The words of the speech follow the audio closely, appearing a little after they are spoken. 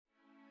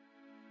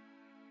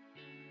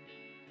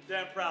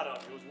damn proud of.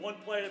 It was one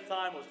play at a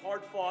time. It was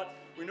hard fought.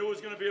 We knew it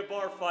was going to be a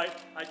bar fight.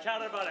 I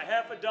counted about a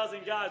half a dozen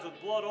guys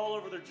with blood all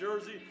over their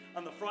jersey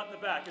on the front and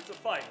the back. It's a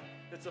fight.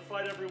 It's a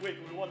fight every week,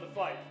 and we won the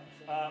fight.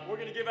 We're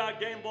going to give out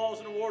game balls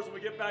and awards when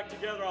we get back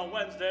together on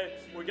Wednesday.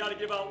 We got to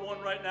give out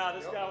one right now.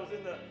 This guy was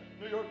in the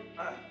New York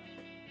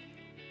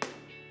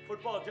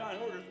football giant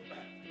hoarders. Come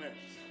here.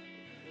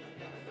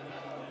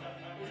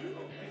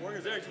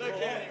 Organization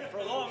for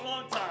a long,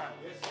 long time.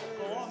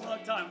 For a long, long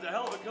time. He's a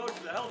hell of a coach.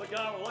 He's a hell of a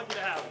guy. We're lucky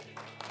to have him.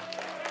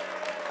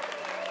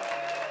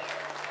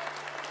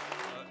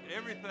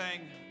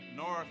 Everything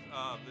north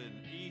of and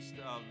east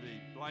of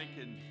the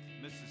Blanken,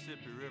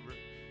 Mississippi River.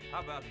 How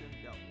about them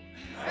Cowboys?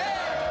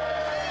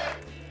 Hey!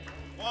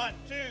 1,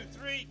 2,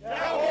 3,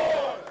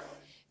 Cowboys!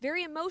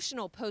 Very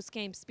emotional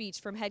post-game speech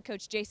from head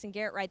coach Jason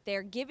Garrett right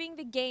there, giving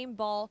the game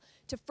ball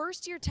to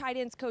first-year tight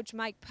ends coach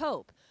Mike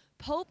Pope.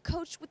 Pope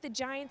coached with the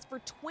Giants for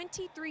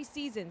 23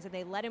 seasons, and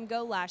they let him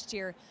go last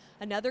year.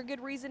 Another good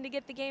reason to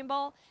get the game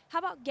ball? How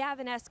about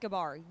Gavin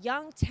Escobar,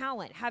 young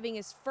talent, having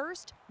his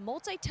first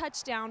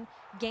multi-touchdown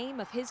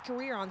game of his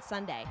career on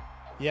Sunday?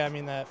 Yeah, I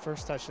mean, that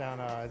first touchdown,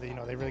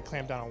 they really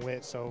clamped down on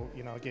Witt, so,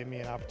 it gave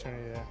me an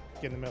opportunity to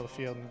get in the middle of the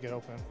field and get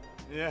open.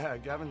 Yeah,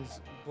 Gavin's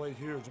played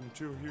huge. I mean,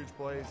 2 huge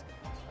plays.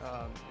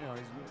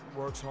 He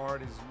works hard.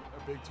 He's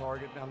a big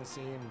target down the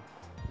seam.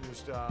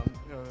 Just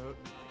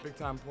big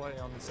time play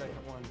on the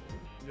second one.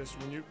 Just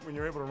when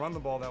you're able to run the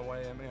ball that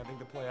way, I mean, I think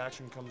the play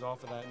action comes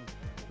off of that, and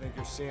I think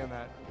you're seeing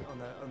that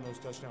on those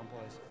touchdown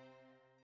plays.